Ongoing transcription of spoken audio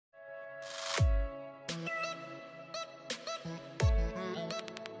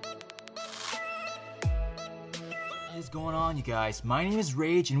What is going on, you guys? My name is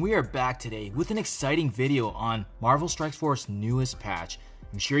Rage and we are back today with an exciting video on Marvel Strike Force's newest patch.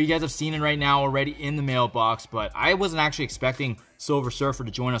 I'm sure you guys have seen it right now already in the mailbox, but I wasn't actually expecting Silver Surfer to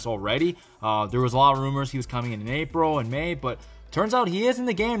join us already. There was a lot of rumors he was coming in April and May, but turns out he is in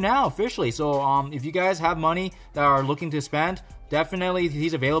the game now officially. So if you guys have money that are looking to spend, definitely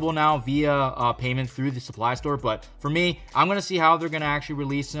he's available now via payment through the supply store. But for me, I'm going to see how they're going to actually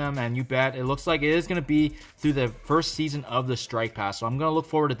release him, and you bet it looks like it is going to be through the first season of the Strike Pass. So I'm going to look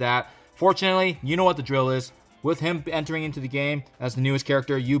forward to that. Fortunately, you know what the drill is. With him entering into the game as the newest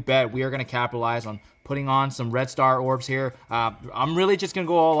character, you bet we are going to capitalize on putting on some Red Star Orbs here. I'm really just going to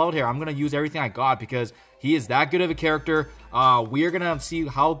go all out here. I'm going to use everything I got because he is that good of a character. We are going to see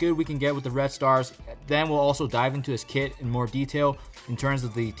how good we can get with the Red Stars. Then we'll also dive into his kit in more detail in terms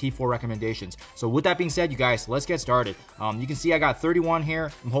of the T4 recommendations. So with that being said, you guys, let's get started. You can see I got 31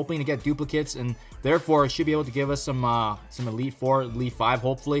 here. I'm hoping to get duplicates, and therefore it should be able to give us some Elite 4, Elite 5,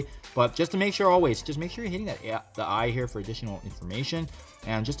 hopefully. But just to make sure always, just make sure you're hitting the eye here for additional information.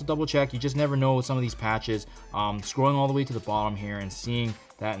 And just to double check, you just never know with some of these patches. Scrolling all the way to the bottom here and seeing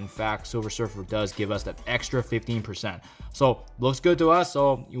that in fact Silver Surfer does give us that extra 15%. So looks good to us.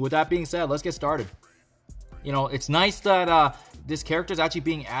 So with that being said, let's get started. You know, it's nice that this character is actually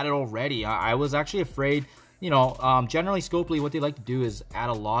being added already. I was actually afraid. You know, generally Scopely, what they like to do is add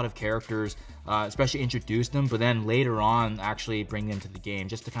a lot of characters, especially introduce them, but then later on actually bring them to the game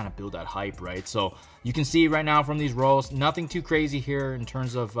just to kind of build that hype, right? So you can see right now from these rolls, nothing too crazy here in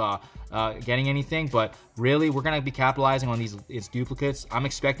terms of getting anything, but really we're going to be capitalizing on these duplicates. I'm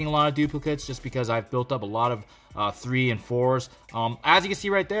expecting a lot of duplicates just because I've built up a lot of 3 and 4s. As you can see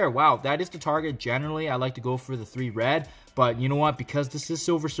right there, wow, that is the target. Generally, I like to go for the 3 red, but you know what? Because this is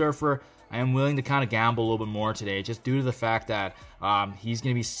Silver Surfer, I am willing to kind of gamble a little bit more today, just due to the fact that he's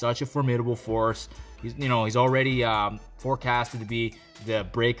going to be such a formidable force. He's already forecasted to be the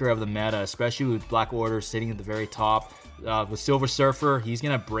breaker of the meta, especially with Black Order sitting at the very top. With Silver Surfer, he's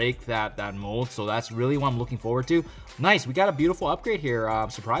going to break that mold, so that's really what I'm looking forward to. Nice, we got a beautiful upgrade here,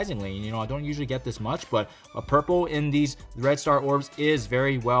 surprisingly. You know, I don't usually get this much, but a purple in these Red Star Orbs is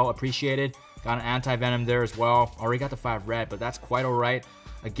very well appreciated. Got an anti-venom there as well. Already got the 5 red, but that's quite all right.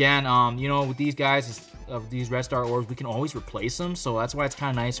 Again, you know, with these guys, of these Red Star Orbs, we can always replace them, so that's why it's kind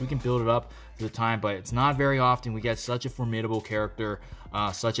of nice. We can build it up through the time, but it's not very often we get such a formidable character,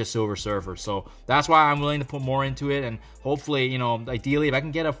 such as Silver Surfer. So that's why I'm willing to put more into it, and hopefully, you know, ideally, if I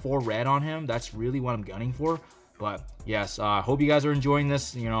can get a 4 red on him, that's really what I'm gunning for. But yes, I hope you guys are enjoying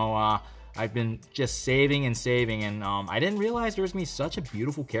this. You know, I've been just saving and saving, and I didn't realize there was going to be such a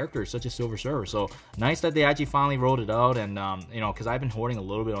beautiful character, such as Silver Surfer. So nice that they actually finally rolled it out, and you know, because I've been hoarding a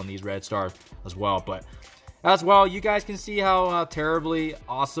little bit on these Red Stars as well. But as well, you guys can see how terribly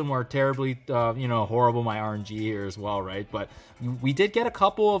awesome or terribly you know, horrible my RNG here as well, right? But we did get a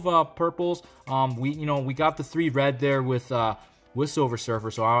couple of purples. You know, we got the 3 red there with Silver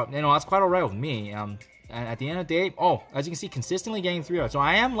Surfer, so you know, that's quite all right with me. And at the end of the day, as you can see, consistently getting 3 out. So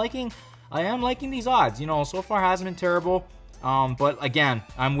I am liking these odds. You know, so far hasn't been terrible. But again,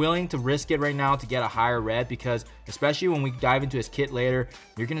 I'm willing to risk it right now to get a higher red, because especially when we dive into his kit later,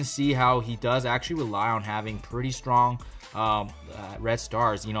 you're going to see how he does actually rely on having pretty strong Red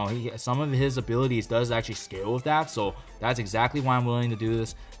Stars. You know, some of his abilities does actually scale with that. So that's exactly why I'm willing to do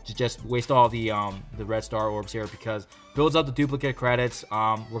this, to just waste all the Red Star Orbs here, because builds up the duplicate credits.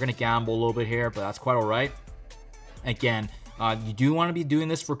 We're going to gamble a little bit here, but that's quite all right. Again, you do want to be doing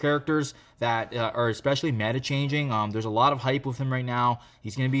this for characters that are especially meta changing. There's a lot of hype with him right now.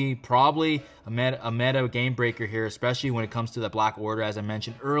 He's going to be probably a meta game breaker here, especially when it comes to the Black Order, as I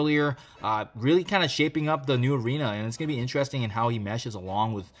mentioned earlier. Really kind of shaping up the new arena, and it's going to be interesting in how he meshes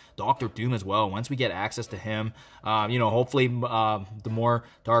along with Dr. Doom as well. Once we get access to him, you know, hopefully the more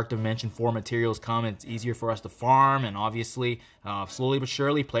Dark Dimension 4 materials come, it's easier for us to farm, and obviously slowly but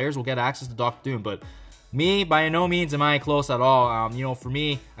surely players will get access to Dr. Doom. But me, by no means am I close at all. You know, for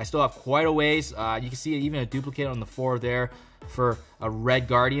me, I still have quite a ways. You can see even a duplicate on the 4 there for a Red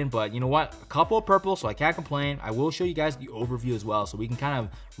Guardian, but you know what? A couple of purple, so I can't complain. I will show you guys the overview as well, so we can kind of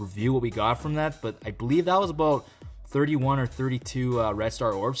review what we got from that, but I believe that was about 31 or 32 Red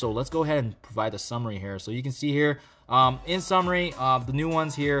Star Orbs, so let's go ahead and provide the summary here. So you can see here, in summary, the new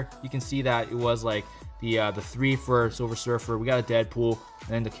ones here, you can see that it was like the 3 for Silver Surfer, we got a Deadpool, and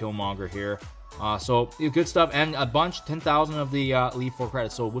then the Killmonger here. So good stuff, and a bunch, 10,000 of the Elite 4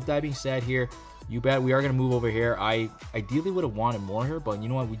 credits. So with that being said here, you bet we are going to move over here. I ideally would have wanted more here, but you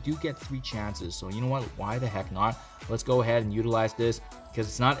know what? We do get 3 chances. So you know what? Why the heck not? Let's go ahead and utilize this, because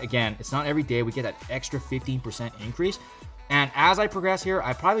it's not, again, it's not every day we get that extra 15% increase. And as I progress here,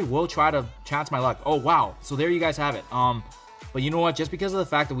 I probably will try to chance my luck. Oh, wow. So there you guys have it. But you know what? Just because of the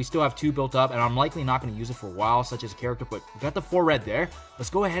fact that we still have 2 built up, and I'm likely not going to use it for a while, such as a character, but we got the 4 red there. Let's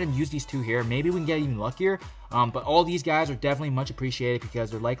go ahead and use these 2 here. Maybe we can get even luckier. But all these guys are definitely much appreciated because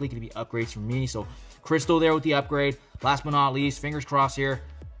they're likely going to be upgrades for me. So Crystal there with the upgrade. Last but not least, fingers crossed here.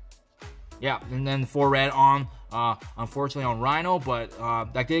 Yeah, and then the 4 red on, unfortunately on Rhino, but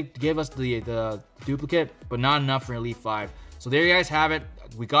that did give us the duplicate, but not enough for Elite 5. So there you guys have it.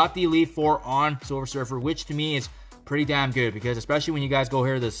 We got the Elite 4 on Silver Surfer, which to me is pretty damn good because especially when you guys go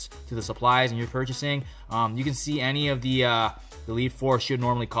here to the supplies and you're purchasing, you can see any of the Elite 4 should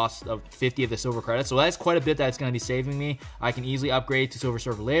normally cost 50 of the silver credits. So that's quite a bit that it's going to be saving me. I can easily upgrade to Silver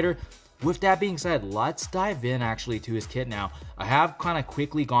Surfer later. With that being said, let's dive in actually to his kit now. I have kind of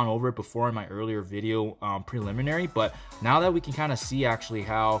quickly gone over it before in my earlier video preliminary, but now that we can kind of see actually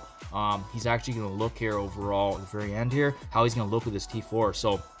how he's actually going to look here overall at the very end here, how he's going to look with his T4.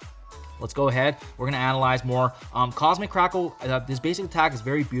 So let's go ahead. We're going to analyze more. Cosmic Crackle, this basic attack is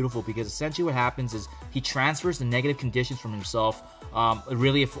very beautiful because essentially what happens is he transfers the negative conditions from himself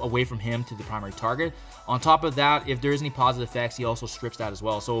really away from him to the primary target. On top of that, if there is any positive effects, he also strips that as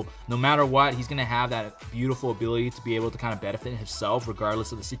well. So no matter what, he's going to have that beautiful ability to be able to kind of benefit himself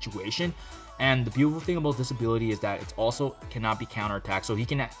regardless of the situation. And the beautiful thing about this ability is that it also cannot be counterattacked. So he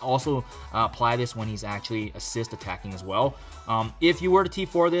can also apply this when he's actually assist attacking as well. If you were to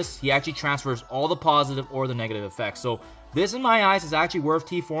T4 this, he actually transfers all the positive or the negative effects. So this, in my eyes, is actually worth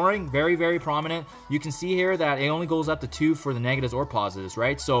T4ing. Very, very prominent. You can see here that it only goes up to 2 for the negatives or positives,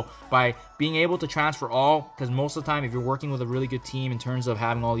 right? So by being able to transfer all, because most of the time, if you're working with a really good team in terms of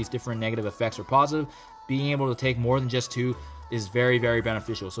having all these different negative effects or positive, being able to take more than just 2 is very, very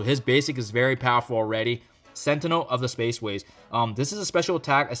beneficial. So his basic is very powerful already. Sentinel of the Spaceways. This is a special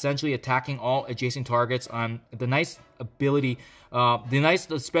attack, essentially attacking all adjacent targets. The nice ability,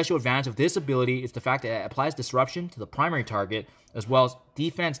 the special advantage of this ability is the fact that it applies disruption to the primary target as well as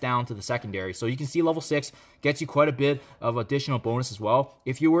defense down to the secondary. So you can see level 6 gets you quite a bit of additional bonus as well.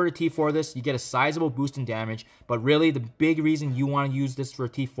 If you were to T4 this, you get a sizable boost in damage, but really the big reason you want to use this for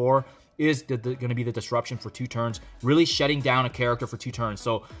T4 is going to be the disruption for 2 turns, really shutting down a character for 2 turns.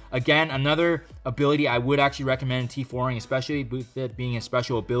 So again, another ability I would actually recommend T4ing, especially with it being a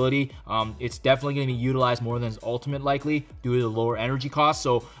special ability. It's definitely going to be utilized more than his ultimate likely due to the lower energy cost.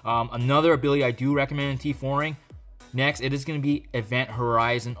 So another ability I do recommend T4ing. Next, it is going to be Event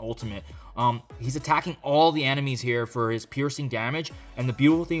Horizon Ultimate. He's attacking all the enemies here for his piercing damage, and the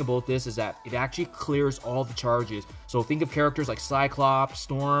beautiful thing about this is that it actually clears all the charges. So think of characters like Cyclops,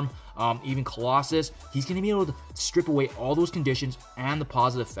 Storm, even Colossus. He's going to be able to strip away all those conditions and the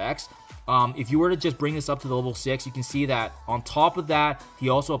positive effects. If you were to just bring this up to the level 6, you can see that on top of that, he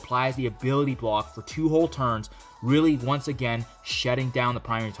also applies the ability block for 2 whole turns, really once again shutting down the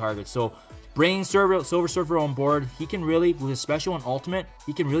primary target. So bringing Silver Surfer on board, he can really, with his special and ultimate,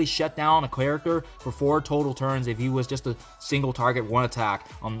 he can really shut down a character for 4 total turns if he was just a single target, 1 attack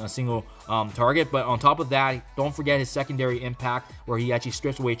on a single target. But on top of that, don't forget his secondary impact, where he actually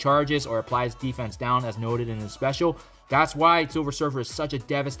strips away charges or applies defense down as noted in his special. That's why Silver Surfer is such a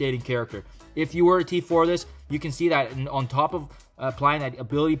devastating character. If you were to T4 this, you can see that on top of applying that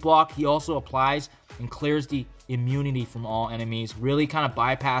ability block, he also applies and clears the immunity from all enemies, really kind of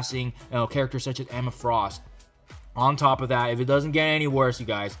bypassing characters such as Emma Frost. On top of that, if it doesn't get any worse, you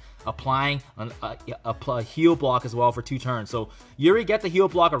guys, applying a heal block as well for 2 turns. So you already get the heal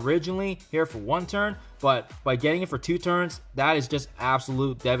block originally here for 1 turn, but by getting it for 2 turns, that is just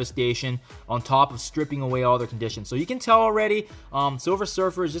absolute devastation on top of stripping away all their conditions. So you can tell already, Silver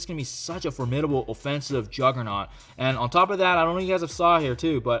Surfer is just going to be such a formidable offensive juggernaut. And on top of that, I don't know if you guys have saw here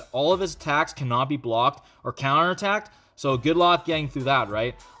too, but all of his attacks cannot be blocked or counterattacked. So good luck getting through that,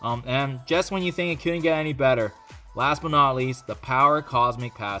 right? And just when you think it couldn't get any better, last but not least, the Power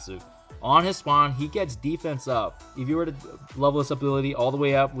Cosmic passive. On his spawn, he gets defense up. If you were to level this ability all the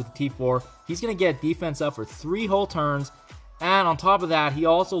way up with T4, he's going to get defense up for 3 whole turns. And on top of that, he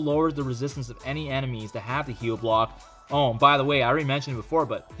also lowers the resistance of any enemies that have the heal block. Oh, and by the way, I already mentioned it before,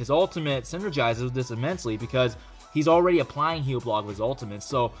 but his ultimate synergizes with this immensely because he's already applying heal block with his ultimate.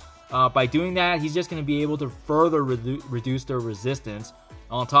 So by doing that, he's just going to be able to further reduce their resistance.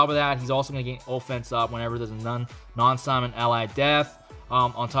 On top of that, he's also going to gain offense up whenever there's a non-summon ally death.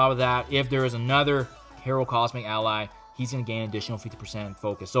 On top of that, if there is another Hero Cosmic ally, he's going to gain additional 50%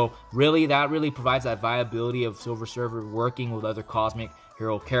 focus. So really, that really provides that viability of Silver Surfer working with other Cosmic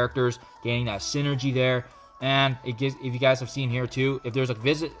Hero characters, gaining that synergy there. And it gives, if you guys have seen here too, if there's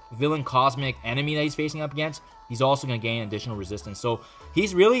a villain Cosmic enemy that he's facing up against, he's also going to gain additional resistance. So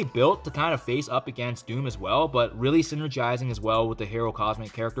he's really built to kind of face up against Doom as well, but really synergizing as well with the Hero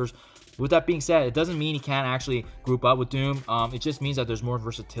Cosmic characters. With that being said, it doesn't mean he can't actually group up with Doom. It just means that there's more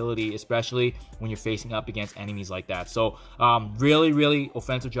versatility, especially when you're facing up against enemies like that. So really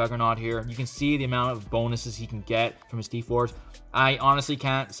offensive Juggernaut here. You can see the amount of bonuses he can get from his T4s. I honestly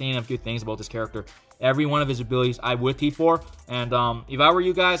can't say enough good things about this character. Every one of his abilities I would T4, and if I were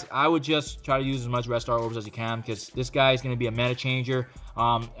you guys, I would just try to use as much Red Star Orbs as you can, because this guy is going to be a meta changer,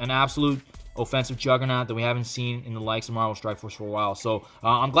 an absolute offensive juggernaut that we haven't seen in the likes of Marvel Strike Force for a while. So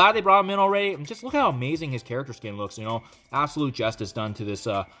I'm glad they brought him in already. And just look how amazing his character skin looks. You know, absolute justice done to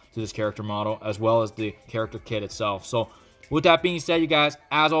this character model, as well as the character kit itself. So with that being said, you guys,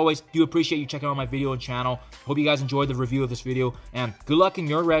 as always, do appreciate you checking out my video and channel. Hope you guys enjoyed the review of this video, and good luck in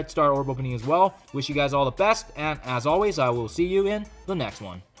your Red Star Orb opening as well. Wish you guys all the best, and as always, I will see you in the next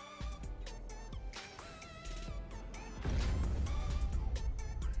one.